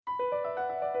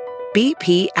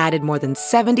BP added more than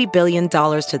 $70 billion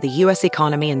to the U.S.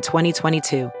 economy in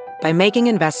 2022 by making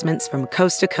investments from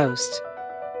coast to coast.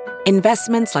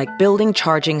 Investments like building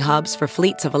charging hubs for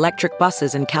fleets of electric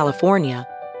buses in California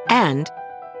and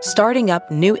starting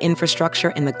up new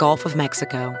infrastructure in the Gulf of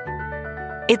Mexico.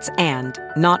 It's and,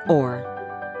 not or.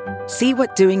 See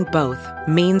what doing both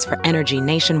means for energy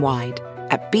nationwide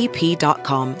at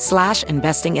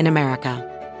bp.com/investing in America.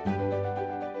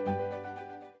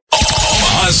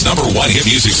 Omaha's #1 hit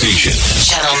music station.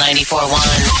 Channel 94.1.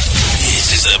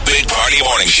 This is the Big Party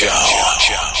Morning Show.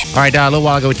 All right, a little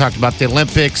while ago we talked about the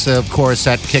Olympics. Of course,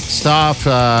 that kicked off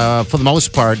for the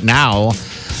most part now.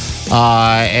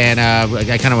 And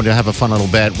I kind of want to have a fun little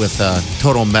bet with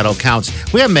total medal counts.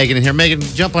 We have Megan in here. Megan,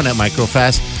 jump on that mic real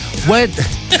fast. What?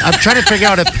 I'm trying to figure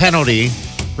out a penalty,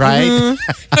 right?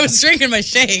 Mm-hmm. I was drinking my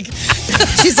shake.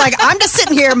 She's like, I'm just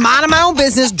sitting here minding my own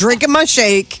business, drinking my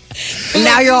shake. And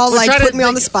now you're all like putting me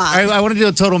on the spot. I want to do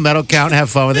a total medal count and have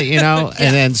fun with it, you know?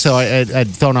 And then so I'd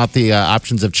thrown out the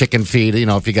options of chicken feed, you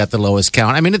know, if you got the lowest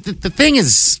count. I mean, the thing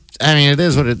is, I mean, it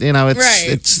is what it, you know, it's, right.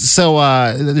 It's so,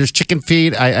 there's chicken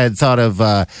feed. I had thought of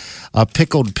a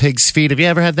pickled pig's feet. Have you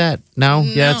ever had that? No?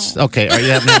 Yeah, it's, okay. Are you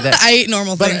haven't had that? I eat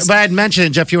normal things. But I'd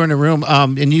mentioned, Jeff, you were in the room,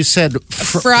 and you said...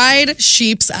 fried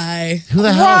sheep's eye. Who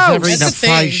the hell has ever eaten a That's a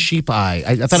fried thing. sheep eye?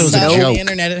 I thought it was So, a on joke. the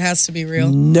internet, it has to be real.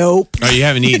 Nope. Oh, you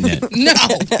haven't eaten it? No,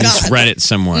 Just God. read it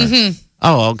somewhere.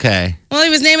 Oh, okay. Well, he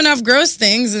was naming off gross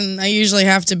things, and I usually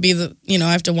have to be I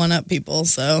have to one-up people,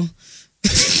 so.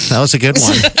 That was a good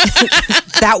one.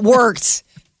 That worked.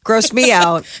 Grossed me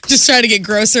out. Just try to get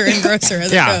grosser and grosser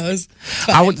as Yeah. it goes.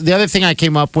 The other thing I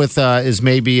came up with is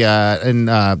maybe,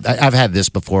 I've had this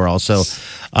before also.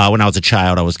 When I was a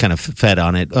child, I was kind of fed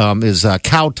on it. Is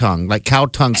cow tongue, like cow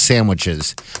tongue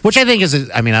sandwiches, which I think is,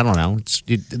 I don't know.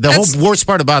 Whole worst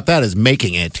part about that is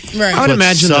making it. Right. I would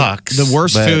imagine sucks, the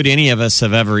worst but- food any of us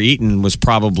have ever eaten was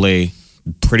probably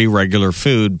pretty regular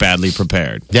food, badly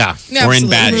prepared. Yeah. Or in Absolutely.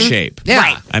 bad shape. Yeah.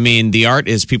 Right. I mean, the art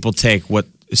is people take what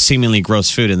seemingly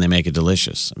gross food and they make it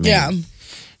delicious. I mean, Yeah.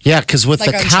 Yeah, because with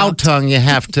Like the on cow chopped. tongue, you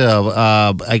have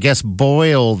to, I guess,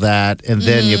 boil that, and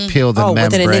then you peel the membrane.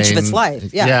 within an inch of its life.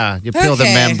 Yeah. You peel the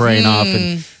Okay. membrane off,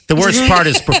 and the worst part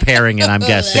is preparing it. I'm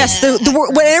guessing. Yes,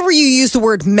 whenever you use the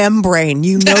word membrane,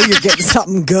 you know you're getting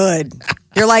something good.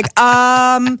 You're like,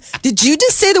 did you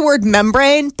just say the word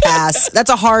membrane? Pass. That's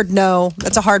a hard no.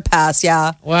 That's a hard pass,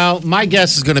 yeah. Well, my bet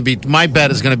is going to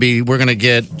be, we're going to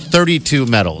get 32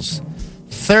 medals.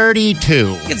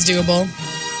 32. It's doable.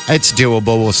 It's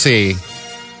doable. We'll see.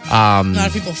 Not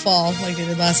if people fall like they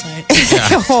did last night.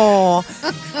 Oh.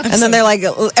 And then they're like,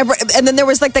 and then there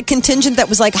was like that contingent that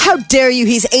was like, how dare you?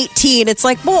 He's 18. It's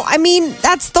like, well, I mean,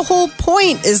 that's the whole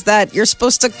point is that you're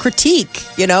supposed to critique,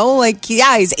 you know? Like,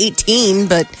 yeah, he's 18,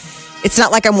 but it's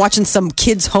not like I'm watching some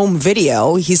kid's home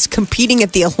video. He's competing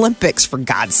at the Olympics, for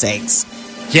God's sakes.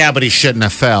 Yeah, but he shouldn't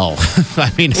have fell. I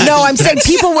mean, No, I'm saying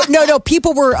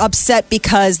people were upset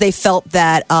because they felt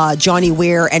that Johnny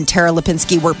Weir and Tara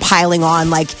Lipinski were piling on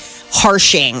like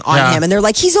harshing on Yeah. him, and they're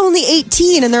like, he's only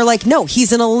 18, and they're like, no,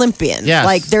 he's an Olympian. Yes.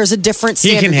 Like, there's a different He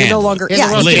standard. can You're no handle longer, it. yeah,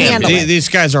 he Believe can me, handle it. these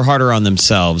guys are harder on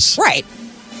themselves. Right.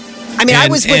 I mean, I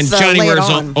was with and Johnny Lay It Weir's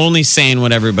On. only saying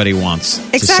what everybody wants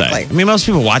Exactly. to say. I mean, most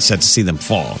people watch that to see them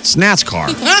fall. It's NASCAR.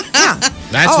 Yeah.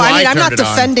 That's oh, why I mean, I'm turned not it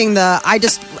on. defending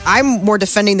I'm more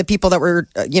defending the people that were,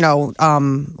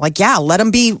 like, yeah, let them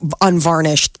be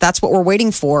unvarnished. That's what we're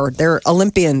waiting for. They're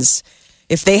Olympians.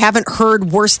 If they haven't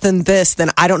heard worse than this, then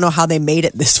I don't know how they made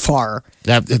it this far.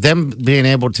 Them being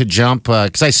able to jump,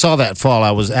 because I saw that fall,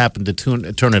 I was happened to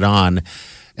turn it on,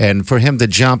 and for him to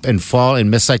jump and fall and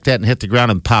miss like that and hit the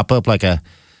ground and pop up like a,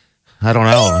 I don't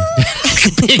know,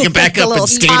 pick it back A up little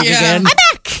and skate top. again. I'm back.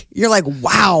 You're like,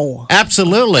 wow.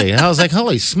 Absolutely. I was like,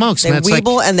 holy smokes, They man. It's like,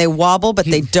 weeble and they wobble, but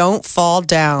they don't fall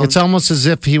down. it's almost as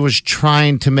if he was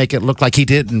trying to make it look like he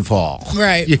didn't fall.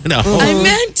 Right. You know? I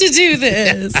meant to do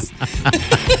this.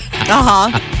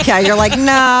 Yeah, you're like, no,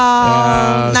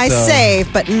 nice so-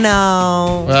 save, but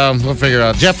no. We'll figure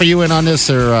out. Jeff, are you in on this,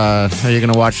 or are you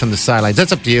going to watch from the sidelines?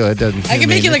 That's up to you. It doesn't. I can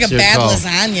make it like a it's your bad call.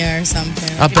 lasagna or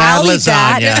something. A bad I'll eat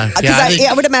that. lasagna. Because I think-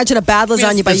 I would imagine a bad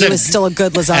lasagna by you is still a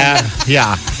good lasagna.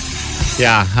 yeah.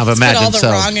 Yeah, I've Put imagined all the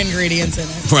so. wrong ingredients in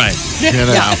it. Right. You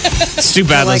know? Yeah. It's too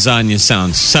bad Like- lasagna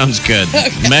sounds good.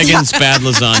 Megan's bad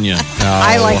lasagna.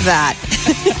 I like that.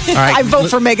 All right. I vote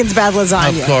for Megan's bad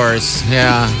lasagna. Of course,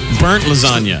 yeah. Burnt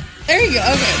lasagna. There you go.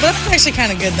 Okay. Well, that's actually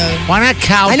kind of good, though. Why not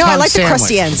cow I know, I tongue like the sandwich?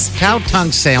 crusty ends. Cow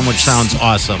tongue sandwich sounds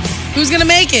awesome. Who's going to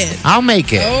make it? I'll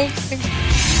make it. Okay.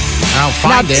 I'll Now,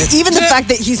 find it. even the fact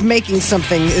that he's making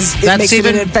something makes it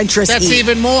an adventurous That's eat.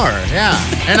 even more, yeah.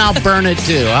 And I'll burn it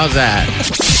too. How's that?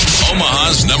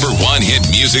 Omaha's #1 hit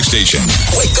music station.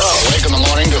 Wake up. Wake in the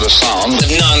morning to the sound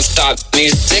of non-stop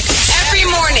music. Every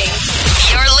morning,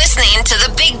 you're listening to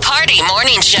the Big Party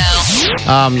Morning Show.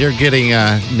 You're getting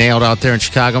nailed out there in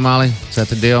Chicago, Molly. Is that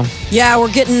the deal? Yeah,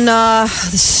 we're getting the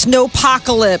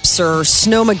snowpocalypse or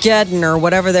snowmageddon or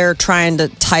whatever they're trying to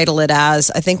title it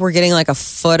as. I think we're getting like a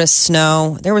foot of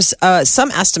snow. There was some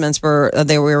estimates where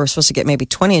we were supposed to get maybe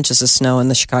 20 inches of snow in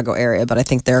the Chicago area, but I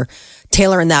think they're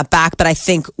tailoring that back. But I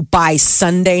think by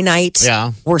Sunday night,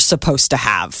 we're supposed to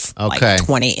have like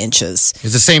 20 inches.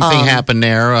 Is the same thing happen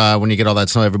there when you get all that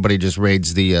snow? Everybody just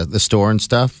raids the store and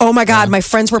stuff? Oh my God, my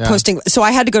friends were posting. So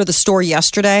I had to go to the store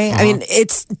yesterday. I mean,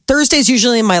 it's Thursday's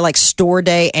usually my like store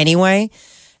day anyway.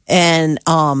 And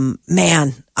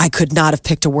man, I could not have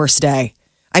picked a worse day.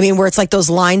 I mean, where it's like those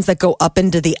lines that go up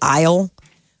into the aisle,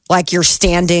 like you're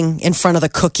standing in front of the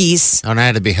cookies. Oh, and I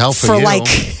had to be helpful for like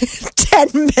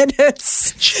 10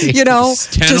 minutes. Jeez. You know,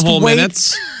 10 whole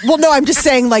minutes. Well, no, I'm just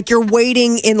saying, like you're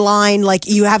waiting in line, like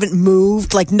you haven't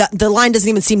moved, like the line doesn't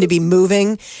even seem to be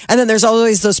moving. And then there's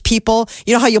always those people.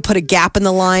 You know how you'll put a gap in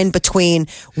the line between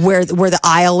where the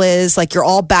aisle is, like you're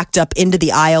all backed up into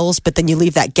the aisles, but then you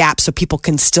leave that gap so people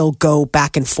can still go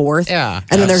back and forth. Yeah,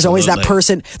 and then there's always that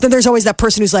person. Then there's always that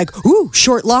person who's like, "Ooh,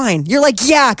 short line." You're like,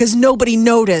 "Yeah," because nobody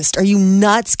noticed. Are you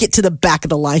nuts? Get to the back of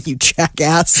the line, you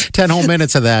jackass. 10 whole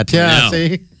minutes of that. Yeah,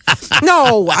 see?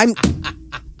 No, I'm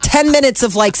 10 minutes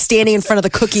of like standing in front of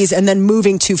the cookies and then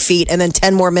moving 2 feet, and then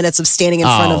 10 more minutes of standing in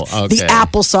front of the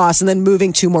applesauce and then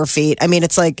moving 2 more feet. I mean,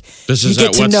 it's like you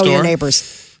get to know your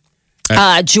neighbors.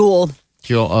 Jewel.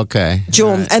 Okay.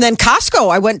 Jewel. Right. And then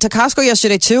Costco. I went to Costco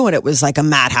yesterday too, and it was like a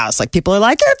madhouse. Like people are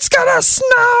like, "It's gonna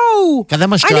snow." God, that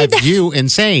must drive you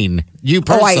insane. You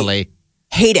personally.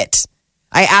 I hate it.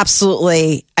 I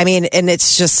absolutely, I mean, and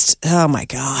it's just, oh my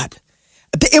God.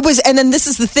 It was, and then this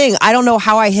is the thing. I don't know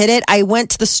how I hit it. I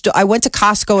went to I went to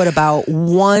Costco at about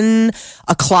 1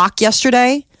 o'clock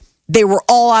yesterday. They were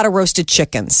all out of roasted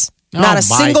chickens. Not a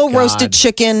single roasted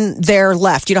chicken there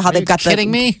left. You know how they've got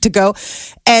to go.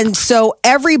 And so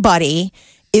everybody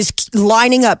is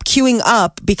lining up, queuing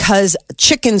up because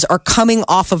chickens are coming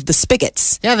off of the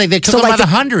spigots. Yeah, they cook them by the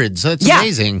hundreds. That's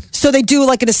amazing. So they do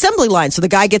like an assembly line. So the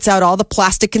guy gets out all the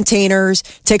plastic containers,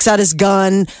 takes out his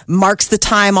gun, marks the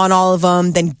time on all of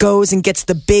them, then goes and gets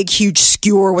the big, huge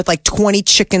skewer with like 20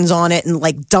 chickens on it and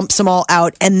like dumps them all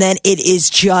out. And then it is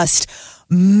just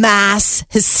mass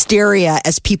hysteria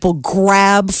as people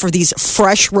grab for these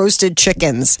fresh roasted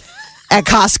chickens at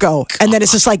Costco. And then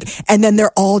it's just like, and then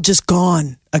they're all just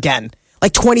gone again.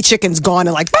 Like 20 chickens gone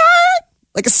in like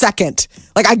a second.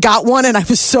 Like I got one and I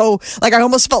was so, like I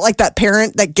almost felt like that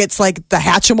parent that gets like the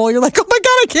Hatchimal. You're like, "Oh my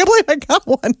God, I can't believe I got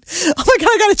one. Oh my God,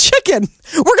 I got a chicken.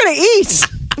 We're going to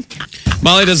eat."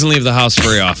 Molly doesn't leave the house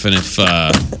very often if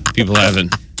people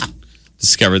haven't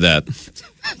discovered that.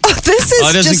 Oh, this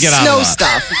is just snow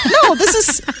stuff. No, this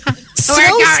is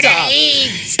snow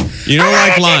stuff. You don't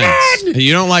like lines.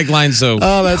 You don't like lines, though.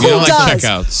 Oh, that's you don't Who like does?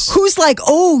 checkouts. Who's like,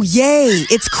 "Oh, yay,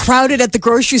 it's crowded at the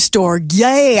grocery store.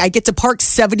 Yay, I get to park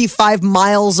 75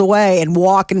 miles away and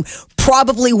walk and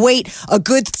probably wait a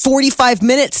good 45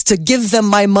 minutes to give them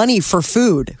my money for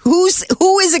food." Who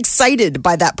is excited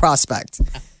by that prospect?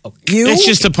 You? It's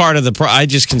just a part of the I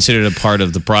just consider it a part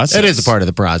of the process. It is a part of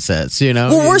the process, you know?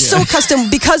 Well, we're so accustomed,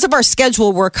 because of our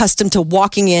schedule, we're accustomed to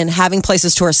walking in, having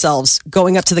places to ourselves,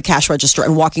 going up to the cash register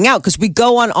and walking out because we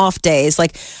go on off days.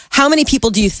 Like, how many people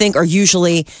do you think are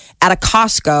usually at a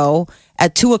Costco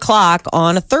at 2 o'clock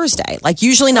on a Thursday? Like,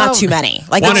 usually not too many.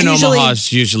 Like, one it's in usually, Omaha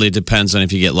usually depends on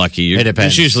if you get lucky. It depends.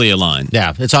 There's usually a line.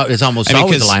 Yeah, it's almost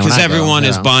always a line. Because everyone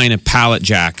is buying buying a pallet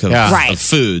jack of, of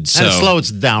food. So and it slows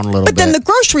down a little bit. But then the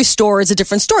grocery store is a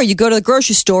different story. You go to the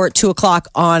grocery store at 2 o'clock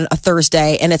on a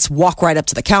Thursday and it's walk right up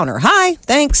to the counter. "Hi,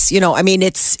 thanks." You know, I mean,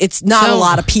 it's not a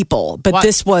lot of people, but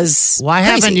this was Why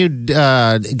crazy. haven't you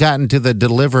gotten to the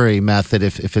delivery method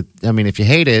if you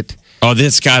hate it? Oh,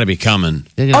 that's got to be coming.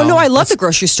 You Oh know, no, I love the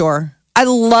grocery store. I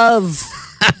love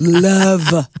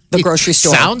the grocery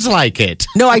store. Sounds like it.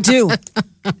 No, I do.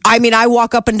 I mean, I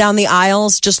walk up and down the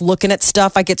aisles just looking at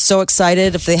stuff. I get so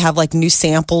excited if they have like new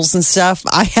samples and stuff.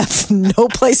 I have no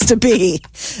place to be.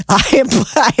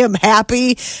 I am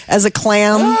happy as a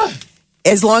clam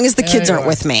as long as the kids aren't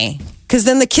with me. Because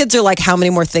then the kids are like, "How many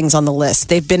more things on the list?"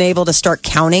 They've been able to start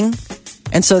counting.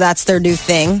 And so that's their new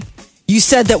thing. You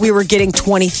said that we were getting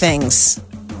 20 things.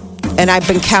 And I've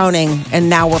been counting, and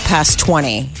now we're past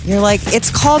 20. You're like, it's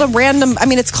called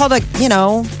it's called a,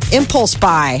 impulse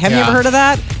buy. Have you ever heard of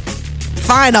that?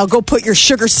 Fine, I'll go put your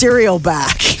sugar cereal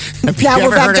back. Now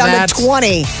we're back down to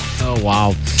 20. Oh,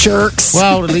 wow. Jerks.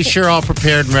 Well, at least you're all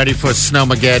prepared and ready for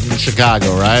Snowmageddon in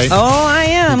Chicago, right? Oh, I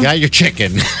am. You got your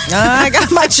chicken. I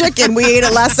got my chicken. We ate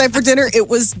it last night for dinner. It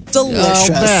was delicious.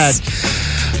 Oh, bad.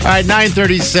 All right,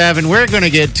 9:37. We're going to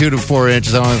get 2 to 4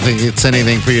 inches. I don't think it's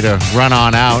anything for you to run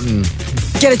on out and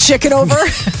get a chicken over.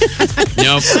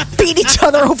 Nope. Beat each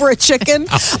other over a chicken.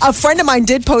 A friend of mine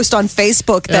did post on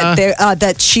Facebook that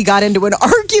that she got into an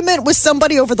argument with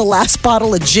somebody over the last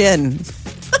bottle of gin.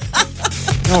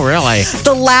 Oh, really?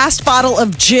 The last bottle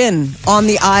of gin on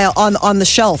the aisle on the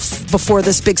shelf before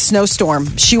this big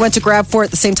snowstorm. She went to grab for it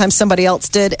at the same time somebody else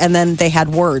did, and then they had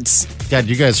words. God,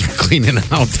 you guys are cleaning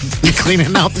out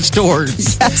the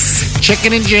stores. Yes.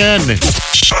 Chicken and gin.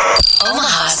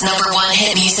 Omaha's number one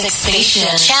hit music station,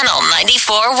 Channel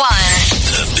 94.1.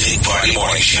 The Big Party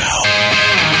Morning Show.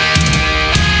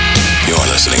 You're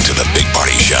listening to The Big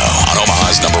Party Show on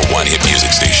Omaha's number one hit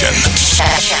music station.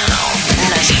 Channel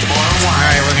 94.1. All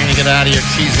right, we're going to get out of here.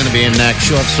 She's going to be in next.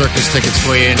 Show up circus tickets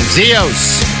for you. And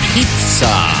Zio's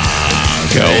Pizza.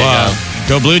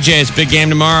 Go Blue Jays. Big game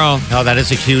tomorrow. Oh, that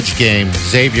is a huge game.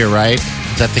 Xavier, right?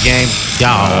 Is that the game?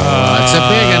 Oh, that's a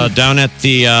big one. Down at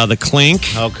the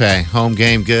Clink. Okay, home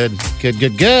game. Good.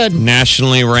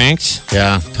 Nationally ranked.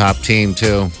 Yeah, top team,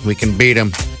 too. We can beat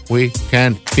them. We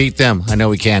can beat them. I know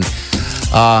we can.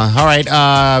 All right.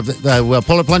 Well,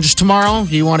 Polar Plunges tomorrow.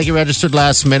 You want to get registered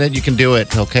last minute? You can do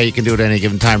it. Okay, you can do it at any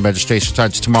given time. Registration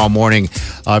starts tomorrow morning.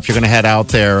 If you're going to head out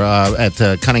there at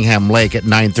Cunningham Lake at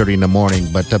 9:30 in the morning.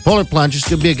 But Polar Plunges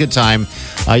will be a good time.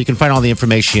 You can find all the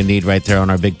information you need right there on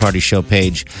our Big Party Show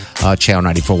page, Channel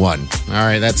 94.1. All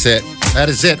right, that's it. That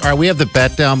is it. All right, we have the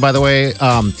bet down, by the way.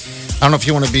 I don't know if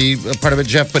you want to be a part of it,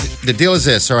 Jeff, but the deal is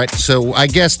this. All right, so I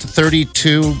guessed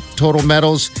 32 total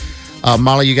medals.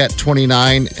 Molly, you got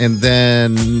 29. And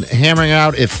then hammering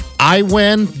out, if I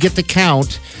win, get the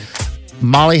count,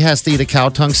 Molly has to eat a cow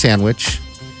tongue sandwich.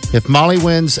 If Molly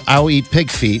wins, I'll eat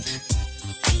pig feet.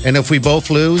 And if we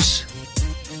both lose,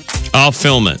 I'll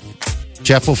film it.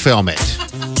 Jeff will film it.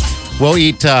 We'll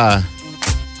eat, what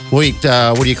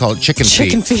do you call it?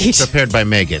 Chicken feet. Prepared by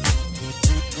Megan.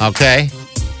 Okay?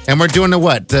 And we're doing the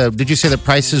what? Did you say the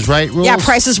Price is Right rules? Yeah,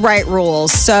 Price is Right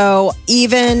rules. So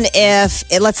even if,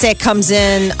 let's say it comes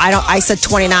in, I said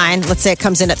 29. Let's say it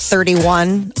comes in at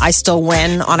 31. I still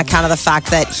win on account of the fact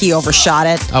that he overshot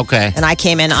it. Okay. And I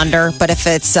came in under. But if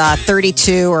it's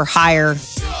 32 or higher,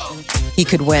 he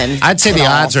could win. I'd say the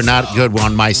odds are not good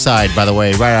on my side, by the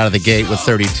way, right out of the gate with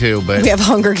 32. But we have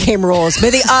Hunger Game rules.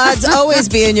 May the odds always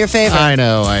be in your favor. I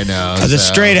know. The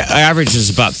straight average is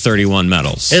about 31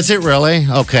 medals. Is it really?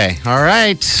 Okay. All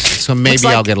right. So maybe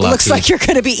I'll get lucky. Looks like you're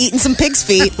going to be eating some pig's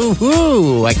feet.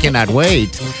 Ooh, I cannot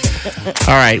wait.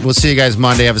 All right. We'll see you guys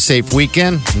Monday. Have a safe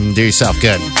weekend and do yourself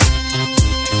good.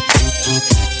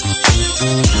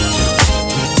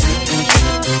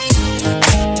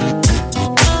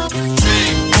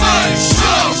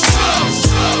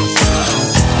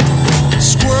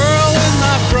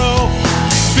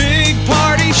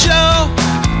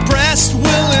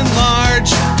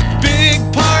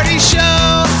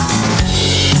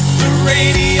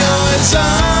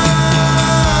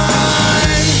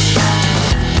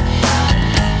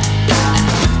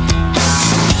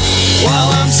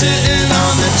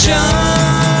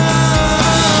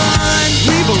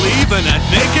 We believe in a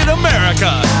naked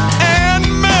America and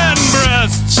man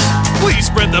breasts. Please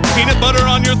spread the peanut butter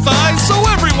on your thighs so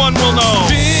everyone will know.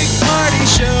 Big Party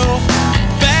Show.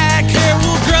 Back hair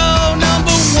will grow.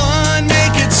 Number one,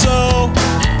 make it so.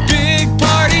 Big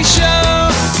Party Show.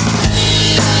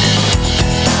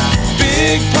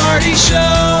 Big Party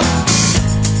Show.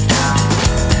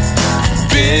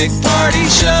 Big Party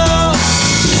Show.